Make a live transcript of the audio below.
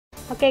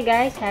Oke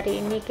guys, hari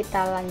ini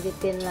kita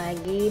lanjutin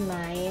lagi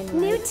main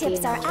New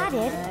tips are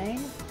added.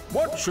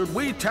 What should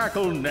we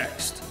tackle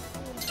next?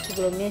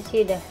 Sebelumnya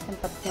sih udah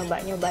sempat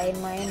nyobain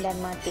main dan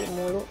mati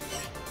mulu.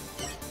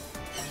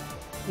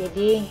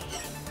 Jadi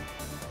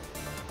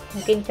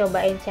mungkin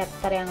cobain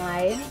chapter yang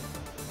lain.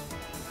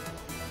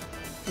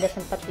 Udah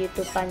sempat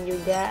YouTubean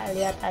juga,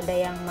 lihat ada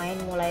yang main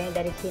mulainya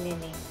dari sini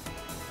nih.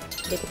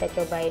 Jadi kita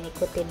cobain,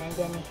 ikutin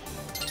aja nih.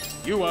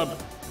 You are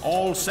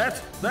all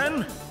set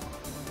then?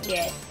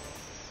 Yes.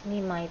 Ini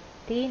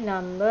mighty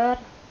number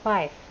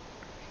 5.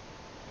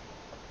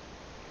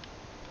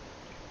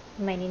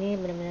 Main ini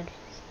benar-benar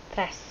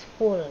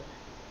stressful.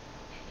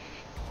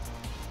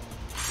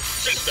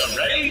 System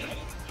ready?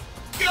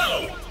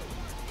 Go!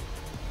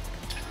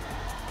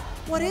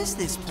 What is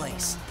this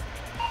place?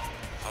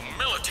 A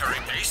military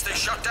base they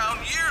shut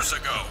down years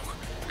ago.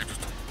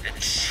 It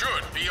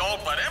should be all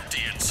but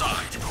empty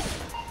inside.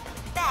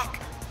 Beck,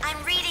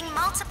 I'm reading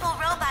multiple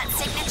robot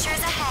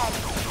signatures ahead.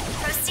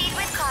 Proceed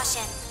with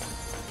caution.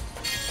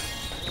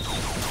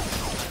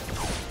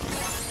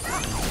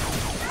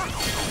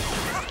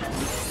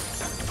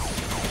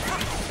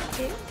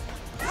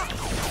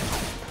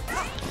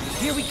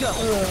 Here we go.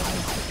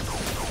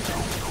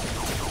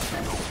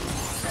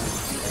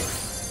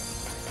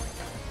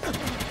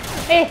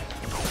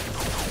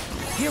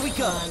 Here we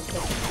go.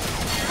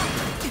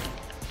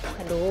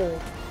 Aduh.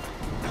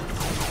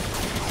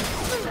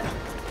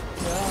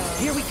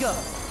 Here we go.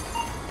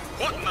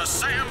 What in the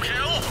Sam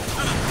Hill?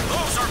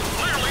 Those are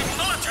clearly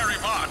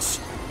military bots.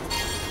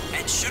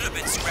 And should have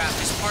been scrapped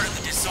as part of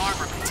the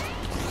disarmament.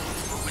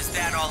 Or was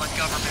that all a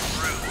government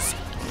ruse?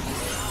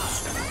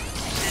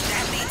 Then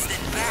that means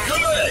that back.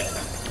 Good!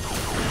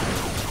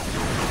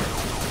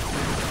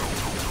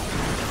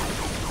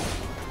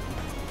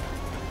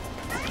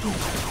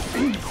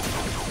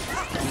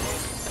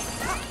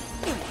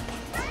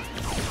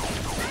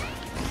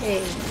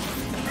 Hey.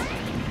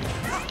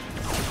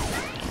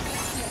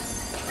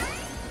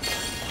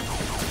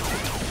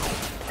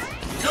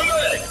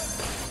 Good!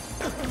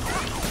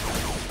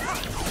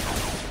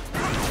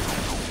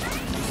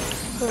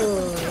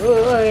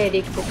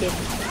 Diikutin.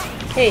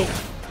 Hey.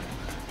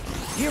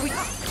 Here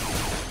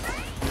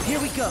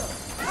we go.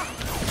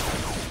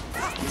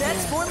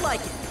 That's more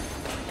like it.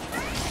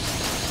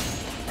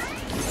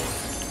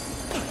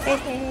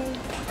 Hey.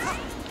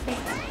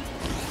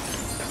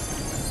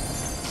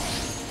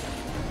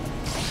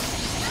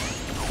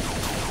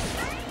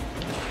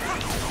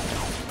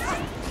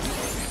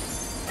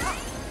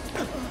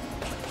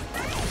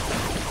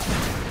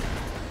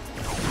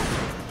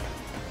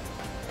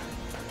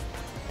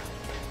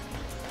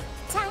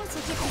 Time to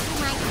dip into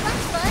my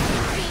lunch bud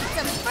and create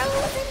some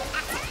frozen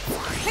assets.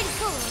 Pretty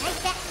cool, right,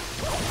 Beck?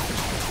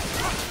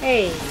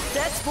 Hey.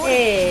 That's more.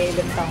 Hey,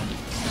 bentong.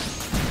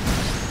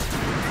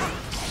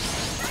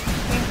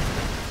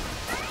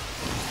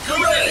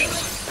 Good!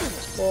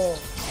 Wow.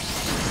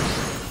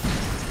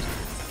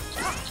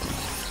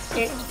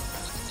 Okay.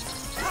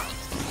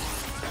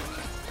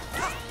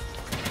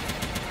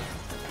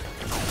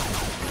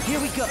 Here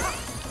we go.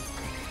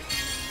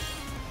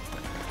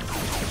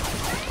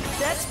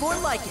 That's more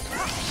like it.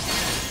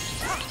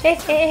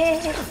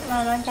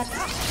 Mau loncat.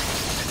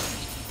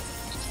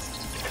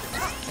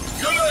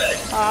 Good!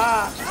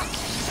 Ah.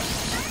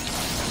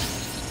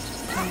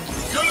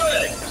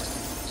 Good!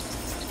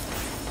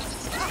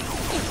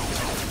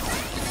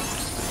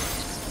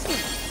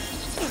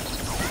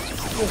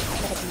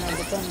 Cara kena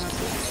gitu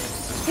mati.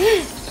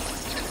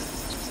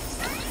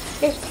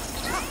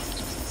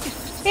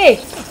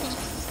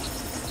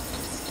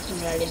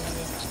 Tinggalin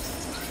aja.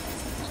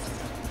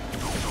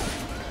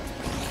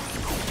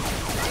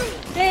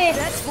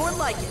 That's more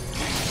like it.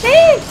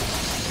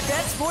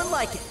 That's more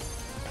like it.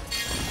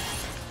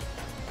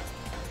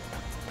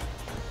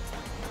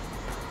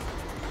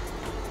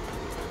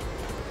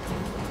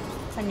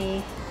 Apa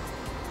nih?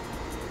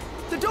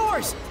 The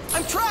doors!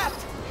 I'm trapped!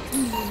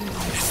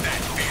 Is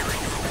that fear in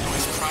your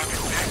voice,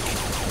 Private Beck?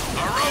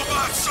 A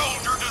robot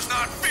soldier does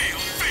not feel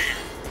fear.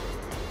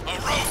 A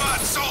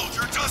robot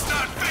soldier does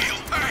not feel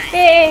pain.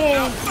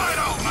 Now fight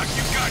on like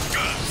you've got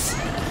guts.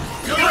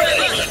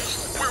 Good!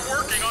 We're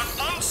working on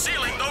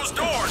unsealing those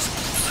doors.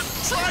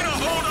 Try to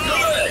hold on.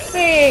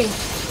 Hey.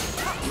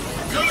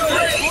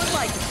 That's more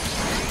like it.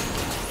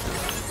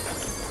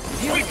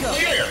 Here we go.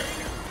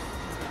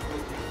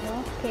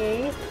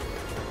 Okay.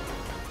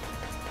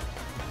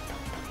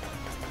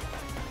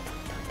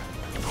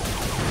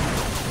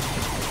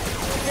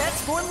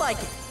 That's more like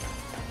it.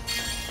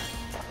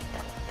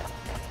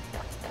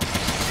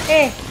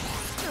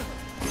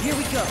 Here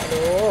we go.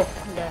 Aduh,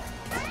 udah.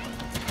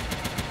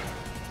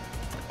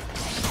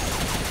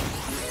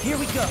 Here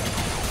we go.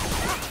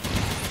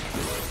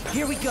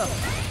 Here we go.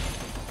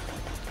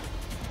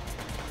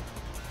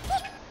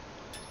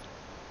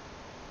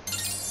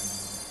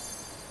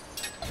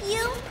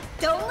 You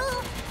don't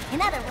move. In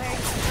other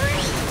words,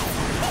 freeze.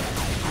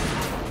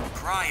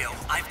 Cryo,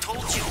 I've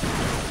told you.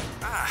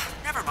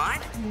 Never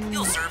mind.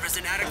 You'll serve as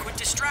an adequate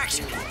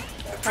distraction.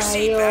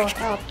 Proceed Ayo, back.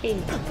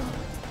 helping.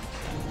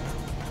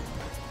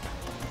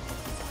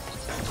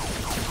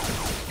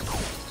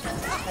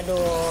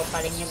 Aduh,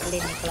 paling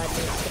nyebelin nih kalau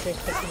ada listrik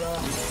di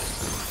bawah.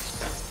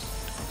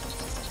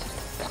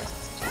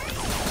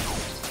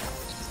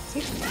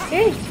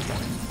 Hei.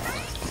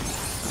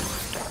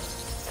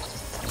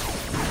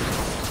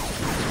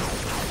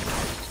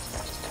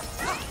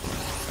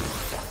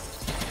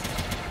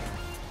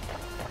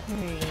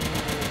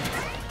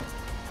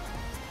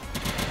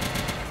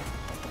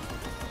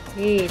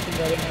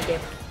 Tinggalin aja.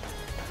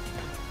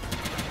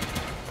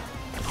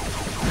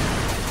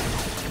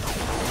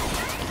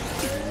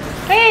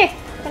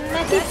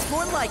 Kena sih.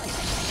 More like it.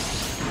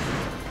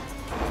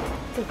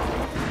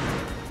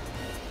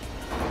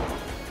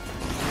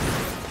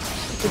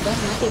 Itu bang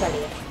mati kali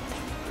ya.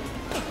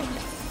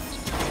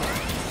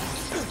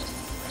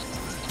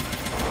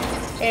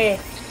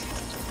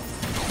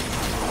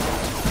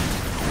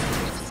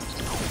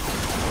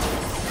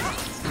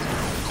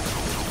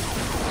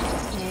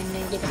 Ini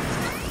aja deh.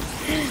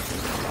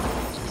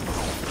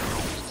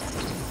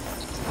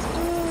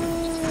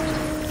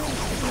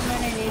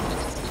 Gimana nih?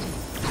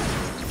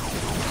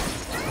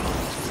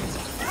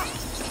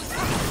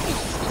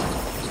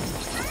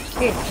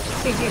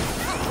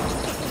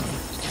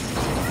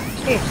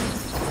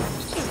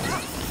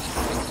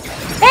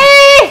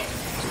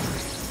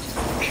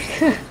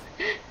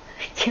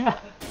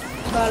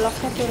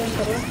 Baloknya turun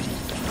terus.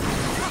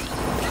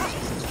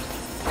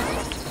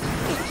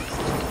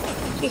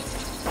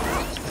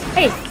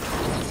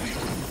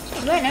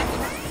 Gimana?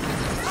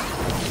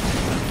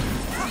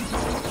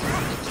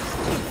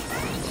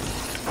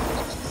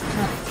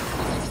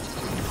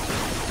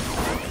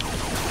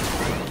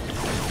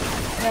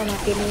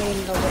 Matiin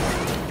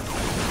robotnya.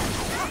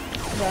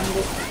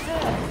 Ganggu.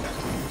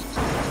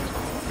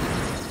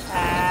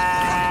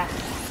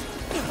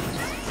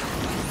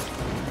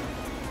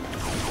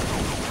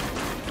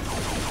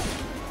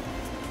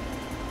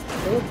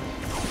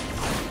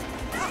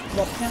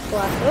 Boxnya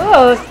kuat.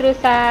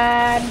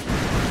 Terusan.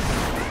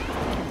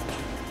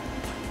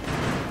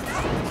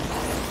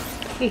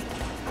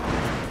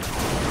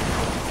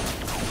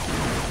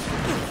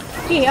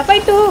 Apa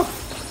itu?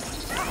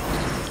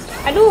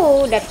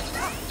 Aduh, udah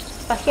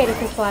pasti ada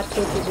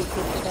sesuatu tuh di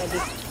situ tadi.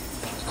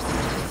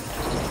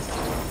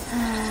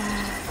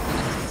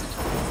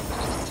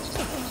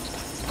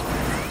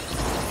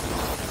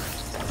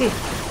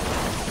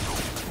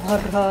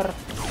 Horor.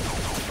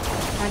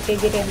 Mati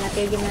aja deh,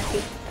 mati.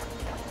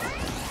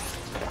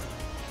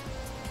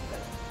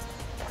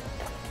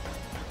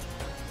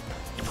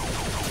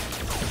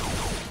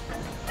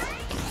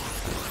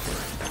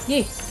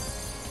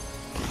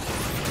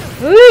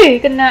 Wih,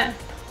 kena.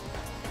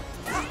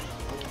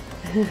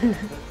 You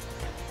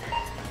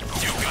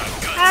got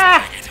guts,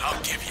 dang it. I'll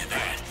give you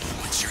that.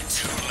 But you're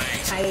too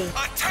late.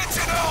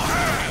 Attention all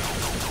hands!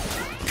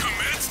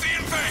 Commence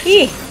the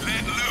invasion.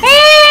 Let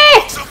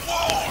loose of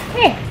war.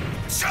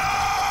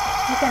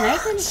 Bisa naik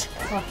kan?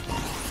 Oh,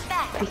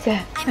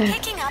 bisa. I'm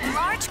picking up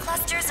large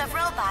clusters of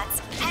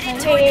robots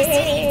headed toward the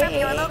city from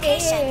your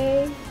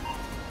location.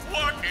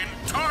 What in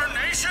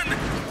tarnation?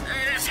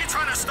 Is he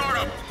trying to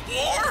start a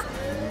war?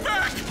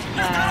 Back!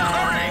 You gotta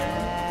hurry!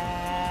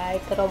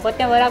 Itu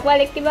robotnya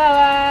bolak-balik di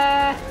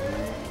bawah.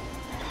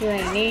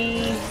 Gimana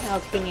ini? Oh,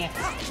 sini ya.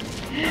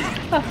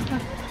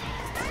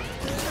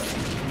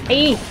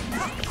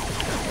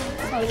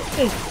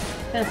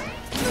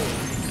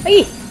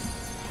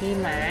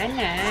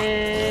 Gimana?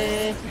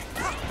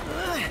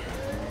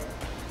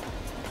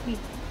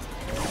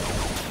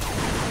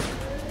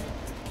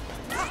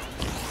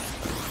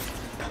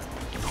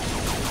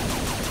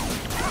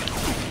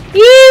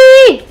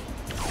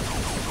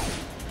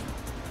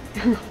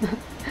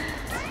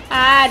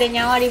 Ada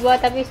nyawa di bawah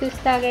tapi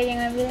susah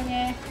kayaknya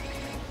ngambilnya.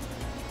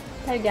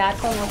 Ntar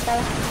jatuh, nggak usah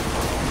lah.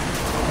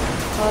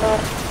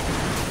 Horor.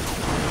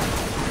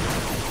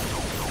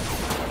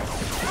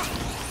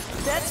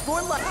 That's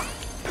more like.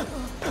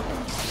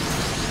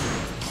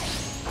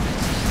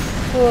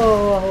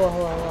 Wah.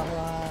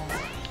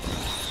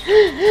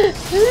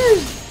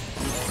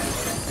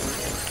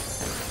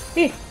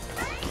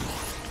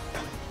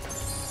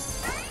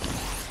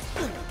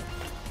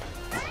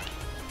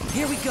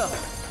 Here we go.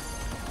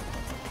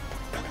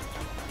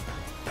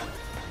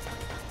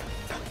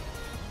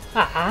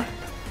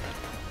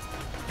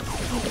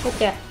 Ini cepet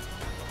ya.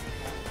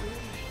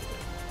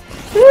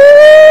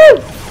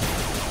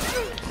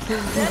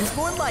 That's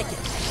more like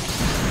it.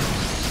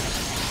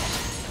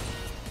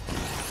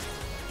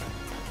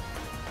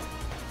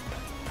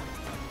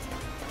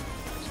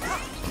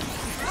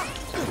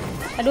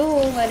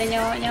 Aduh, nggak ada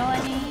nyawa-nyawa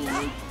nih.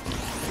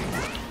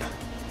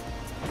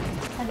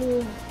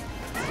 Aduh.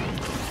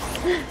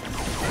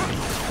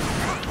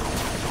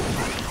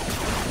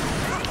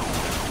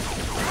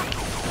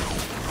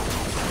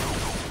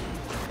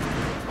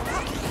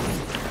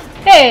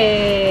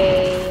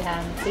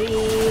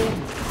 Hampir.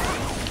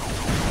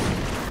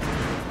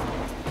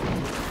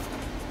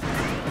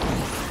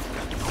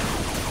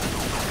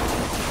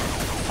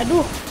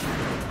 Aduh.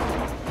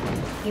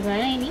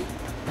 Gimana ini?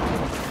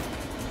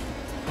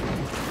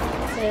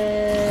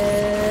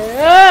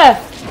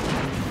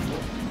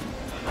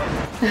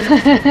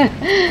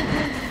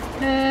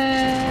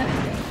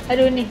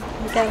 Aduh nih,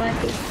 bisa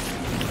mati.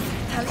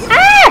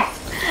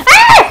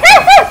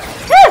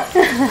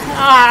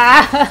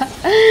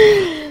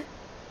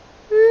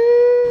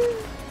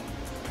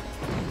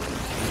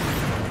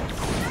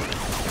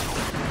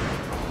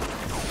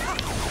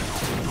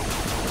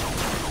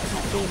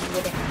 Matiin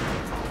gue deh.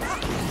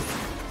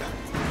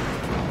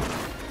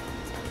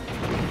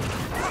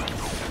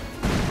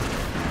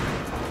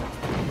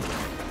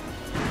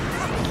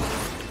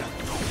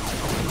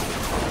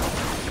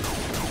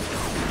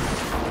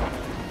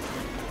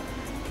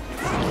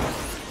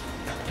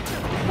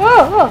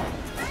 Oh.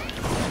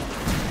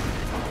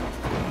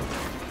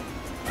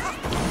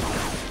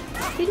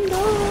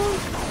 Indo.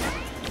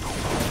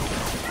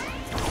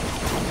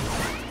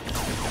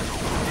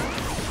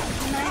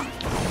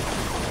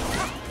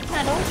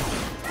 Nah dong.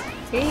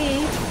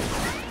 Ih.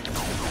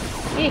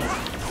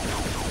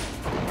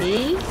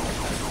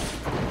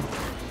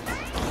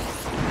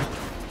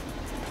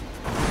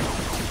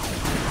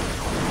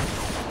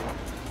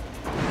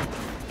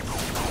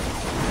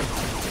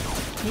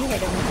 Ini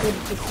ada musuh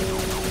di situ.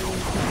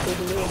 Mati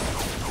dulu ya.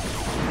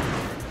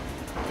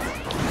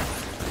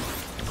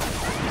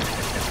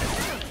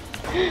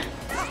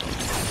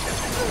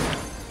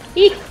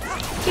 Ih.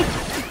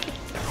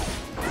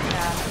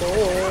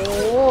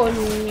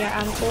 Ya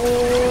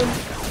ampun.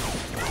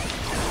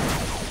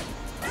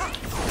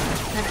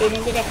 Matiin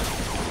aja deh.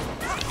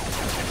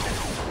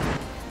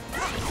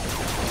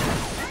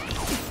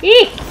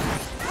 Ih.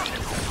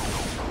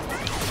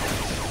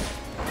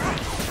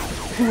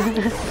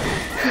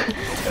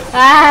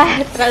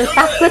 Terlalu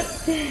takut.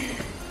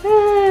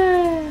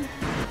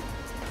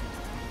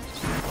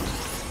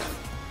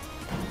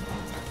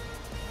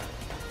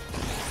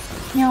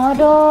 Nyawa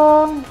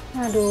dong.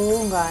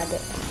 Aduh, nggak ada.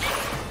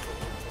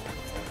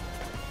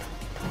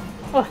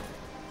 Oh.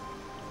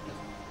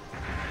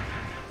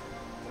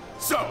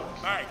 So,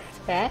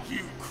 Maggot,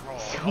 you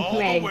crawled all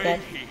the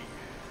way here.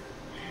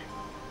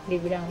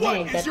 Dibilang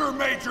What Maggot. is your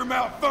major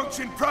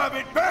malfunction,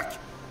 Private Beck?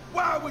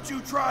 Why would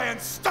you try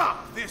and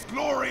stop this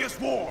glorious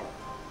war?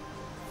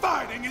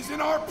 Fighting is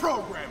in our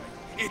programming.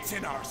 It's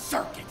in our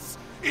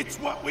circuits. It's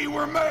what we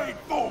were made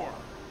for.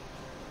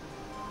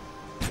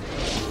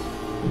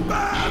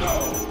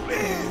 Battle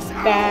is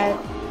our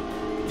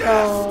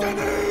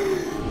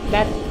destiny.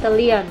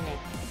 Battalion.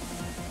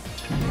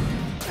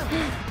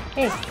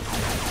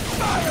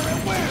 Fire at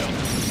will.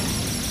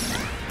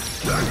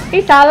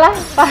 Salah.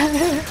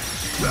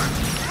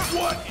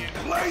 What in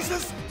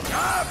blazes?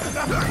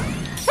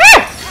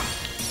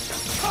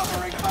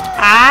 Covering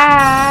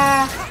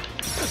fire.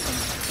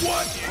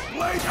 What in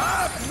blazes?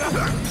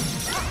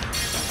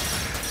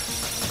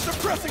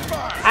 Suppressing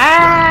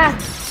fire.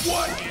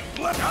 What in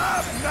blood?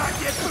 I've not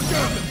yet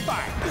begun to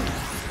fight.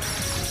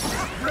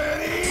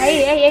 Ready?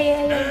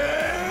 Aim.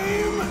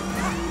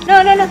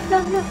 No.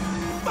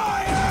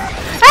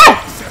 Fire.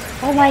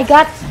 Oh my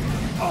god.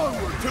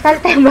 Onward to Kan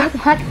tembak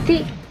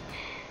mati.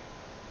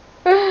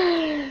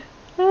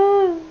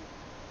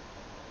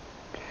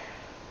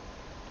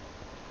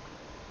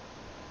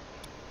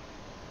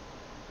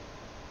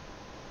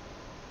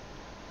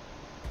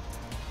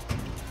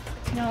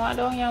 Nyawa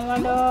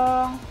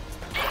dong.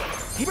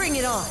 Bring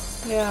it on.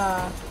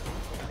 Ya.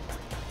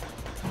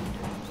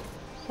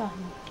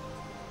 Sama.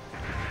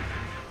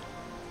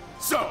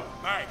 So,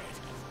 Maggot,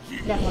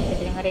 you Udah, nggak bisa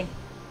didengerin.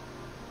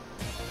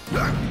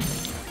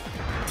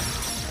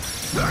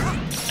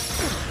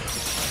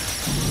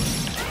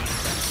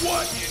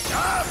 what in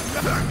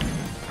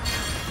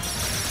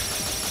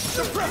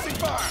suppressing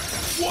fire.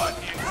 What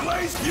in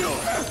place you'll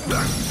have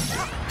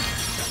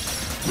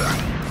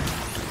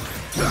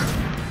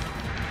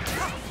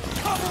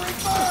covering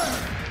fire.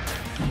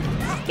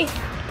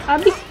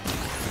 Habis.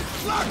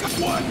 Lock up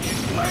one in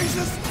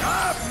blazes.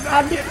 I've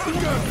not yet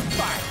begun to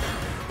fight.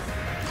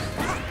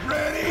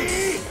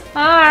 Ready?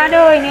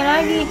 Aduh, ini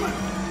lagi.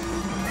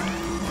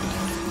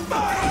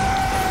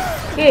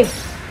 Fire! Yes,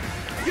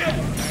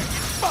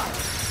 fight!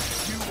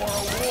 You are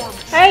a war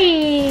machine.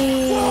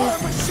 Hey. War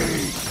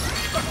machine!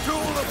 A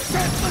tool of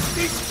senseless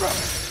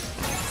destruction.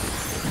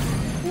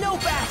 No,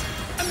 Bat!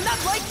 I'm not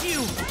like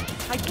you!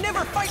 I'd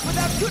never fight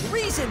without good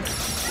reason!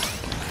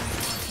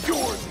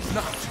 Yours is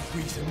not the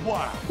reason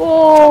why.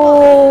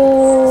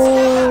 Oh.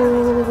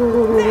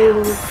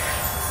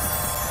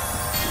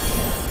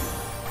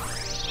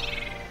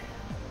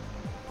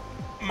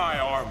 My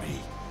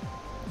army.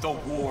 The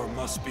war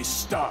must be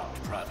stopped,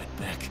 Private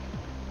Beck.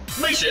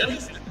 Mission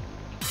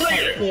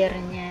clear.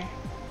 Akhirnya.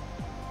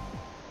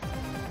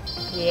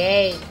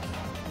 Yeay.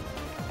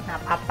 Nggak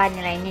apa-apa,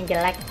 nilainya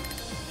jelek.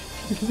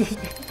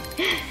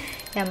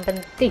 Yang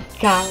penting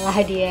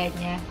kalah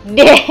dianya.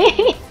 Deh.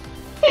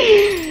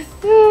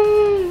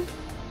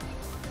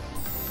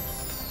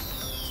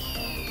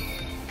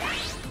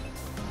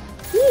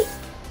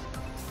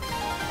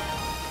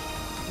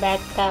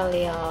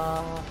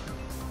 Battalion.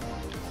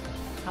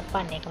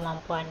 Apa nih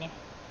kemampuannya?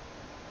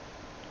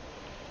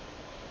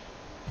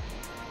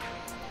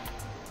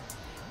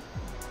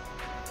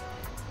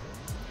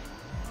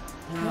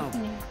 Now,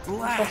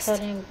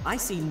 blast! I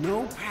see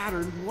no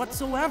pattern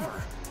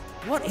whatsoever.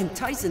 What in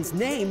Tyson's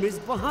name is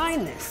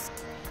behind this?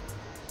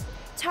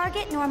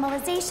 Target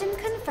normalization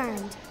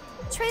confirmed.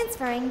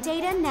 Transferring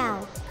data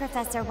now,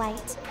 Professor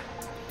White.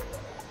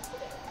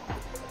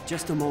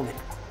 Just a moment.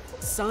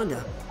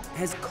 Sonda,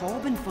 has Call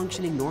been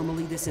functioning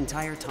normally this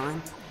entire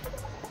time?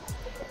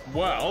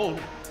 Well,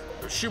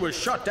 she was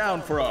shut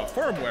down for a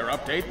firmware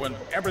update when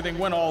everything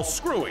went all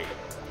screwy.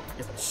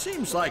 It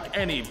seems like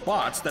any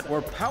bots that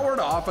were powered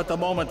off at the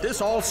moment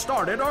this all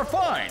started are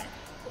fine.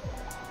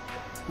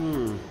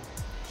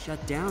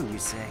 Shut down, you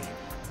say?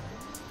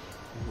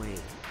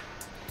 Wait.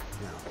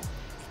 No,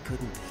 it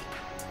couldn't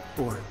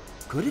be. Or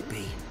could it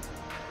be?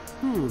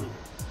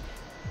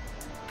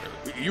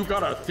 You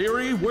got a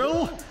theory,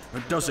 Will?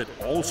 Does it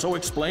also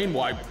explain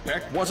why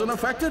Beck wasn't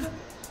affected?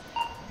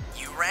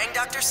 You rang,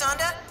 Dr.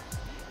 Sonda?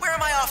 Where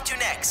am I off to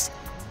next?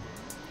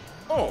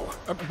 Oh,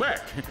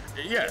 Beck.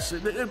 Yes,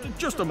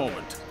 just a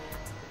moment.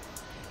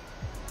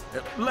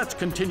 Let's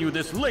continue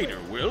this later,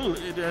 Will,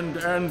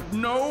 and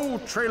no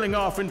trailing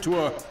off into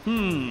a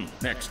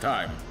next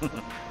time.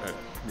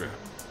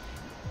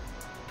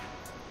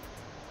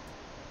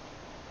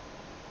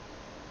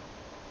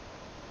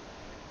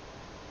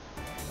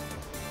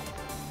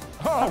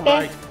 All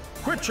right,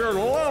 quit your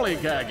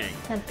lollygagging.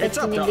 Sampai It's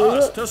up sini to dulu.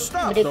 us to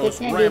stop those Berikutnya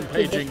di video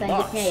rampaging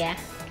bots. selanjutnya ya.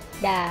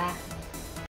 Dah.